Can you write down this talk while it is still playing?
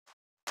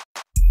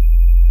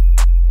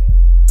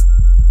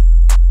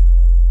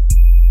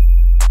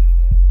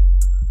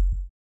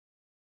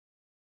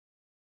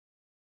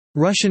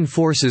Russian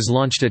forces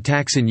launched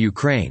attacks in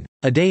Ukraine,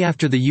 a day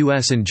after the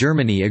US and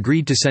Germany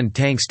agreed to send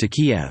tanks to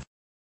Kiev.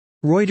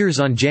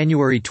 Reuters on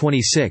January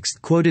 26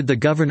 quoted the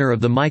governor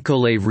of the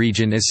Mykolaiv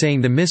region as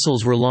saying the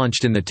missiles were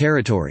launched in the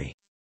territory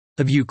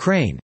of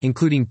Ukraine,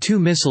 including 2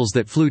 missiles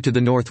that flew to the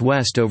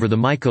northwest over the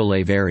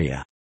Mykolaiv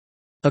area.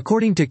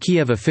 According to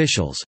Kiev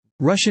officials,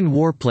 Russian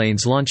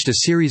warplanes launched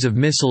a series of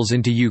missiles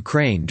into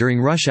Ukraine during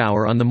rush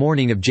hour on the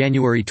morning of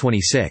January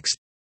 26.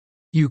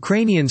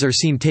 Ukrainians are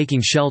seen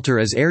taking shelter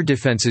as air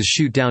defenses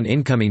shoot down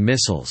incoming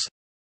missiles.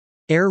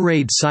 Air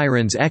raid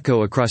sirens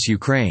echo across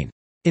Ukraine.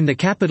 In the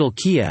capital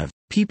Kiev,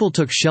 people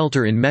took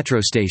shelter in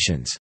metro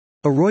stations.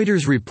 A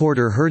Reuters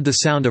reporter heard the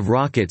sound of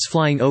rockets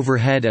flying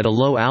overhead at a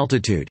low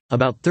altitude,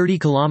 about 30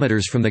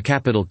 kilometers from the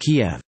capital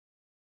Kiev.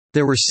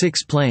 There were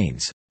 6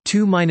 planes.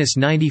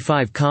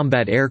 2-95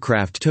 combat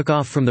aircraft took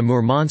off from the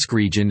Murmansk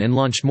region and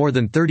launched more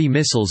than 30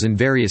 missiles in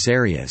various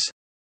areas.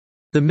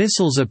 The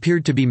missiles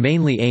appeared to be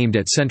mainly aimed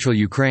at central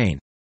Ukraine.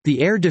 The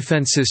air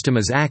defense system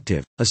is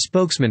active, a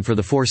spokesman for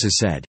the forces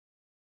said.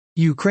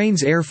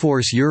 Ukraine's Air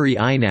Force Yuri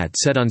Inat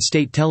said on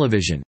state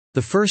television,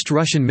 "The first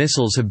Russian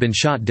missiles have been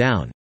shot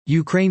down,"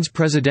 Ukraine's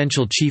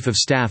presidential chief of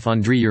staff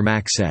Andriy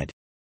Yermak said.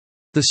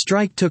 The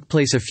strike took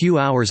place a few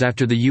hours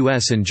after the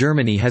US and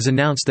Germany has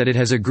announced that it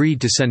has agreed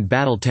to send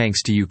battle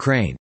tanks to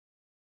Ukraine.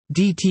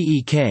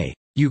 DTEK,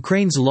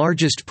 Ukraine's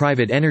largest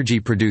private energy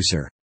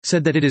producer,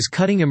 said that it is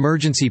cutting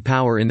emergency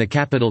power in the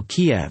capital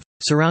Kiev,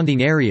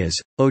 surrounding areas,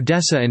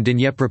 Odessa and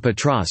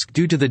Dnipropetrovsk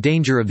due to the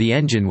danger of the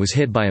engine was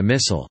hit by a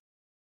missile.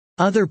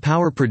 Other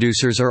power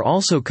producers are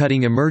also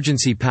cutting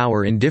emergency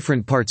power in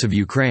different parts of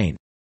Ukraine.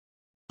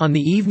 On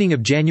the evening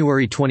of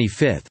January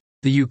 25,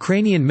 the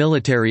Ukrainian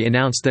military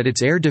announced that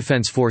its air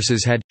defense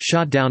forces had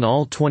shot down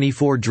all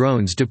 24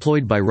 drones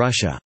deployed by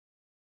Russia.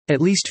 At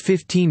least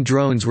 15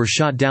 drones were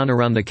shot down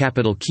around the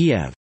capital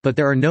Kiev, but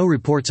there are no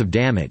reports of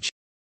damage.